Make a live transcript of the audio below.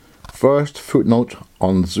First footnote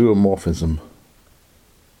on zoomorphism.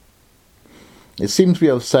 It seems we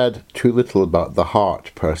have said too little about the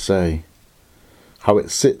heart per se, how it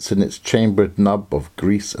sits in its chambered nub of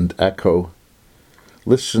grease and echo,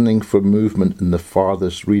 listening for movement in the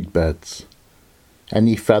farthest reed beds.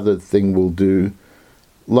 Any feathered thing will do,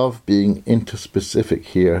 love being interspecific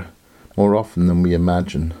here more often than we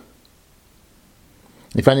imagine.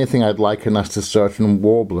 If anything, I'd liken us to certain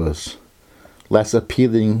warblers, less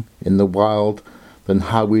appealing in the wild than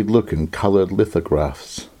how we look in coloured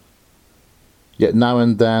lithographs. Yet now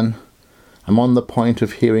and then, I'm on the point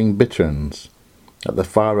of hearing bitterns at the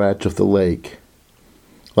far edge of the lake.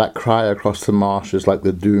 That cry across the marsh is like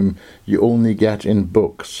the doom you only get in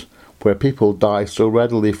books, where people die so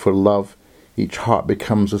readily for love each heart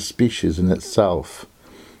becomes a species in itself,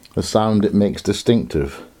 the sound it makes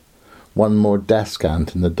distinctive, one more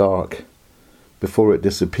descant in the dark, before it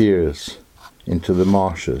disappears into the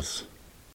marshes.